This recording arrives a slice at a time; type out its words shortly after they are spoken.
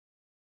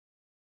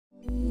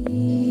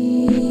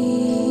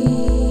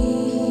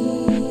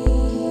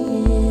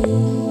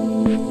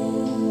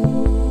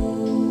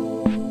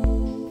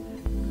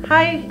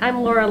Hi,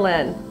 I'm Laura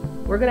Lyn.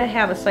 We're going to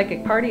have a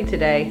psychic party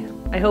today.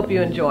 I hope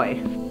you enjoy.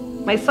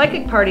 My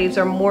psychic parties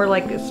are more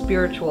like a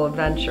spiritual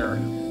adventure.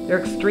 They're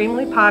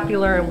extremely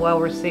popular and well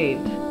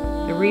received.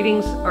 The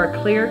readings are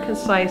clear,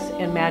 concise,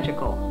 and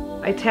magical.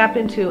 I tap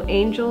into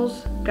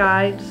angels,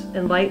 guides,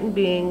 enlightened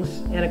beings,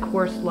 and of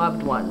course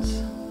loved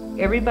ones.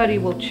 Everybody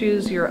will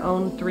choose your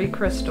own 3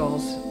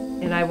 crystals,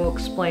 and I will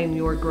explain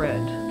your grid.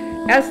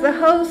 As the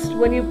host,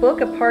 when you book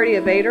a party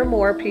of 8 or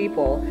more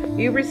people,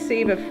 you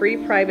receive a free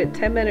private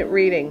 10-minute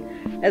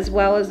reading, as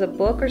well as a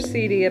book or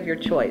CD of your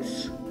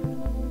choice.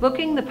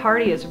 Booking the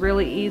party is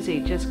really easy.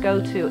 Just go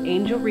to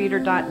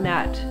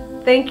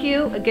angelreader.net. Thank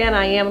you. Again,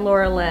 I am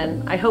Laura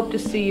Lyn. I hope to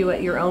see you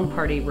at your own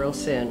party real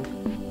soon.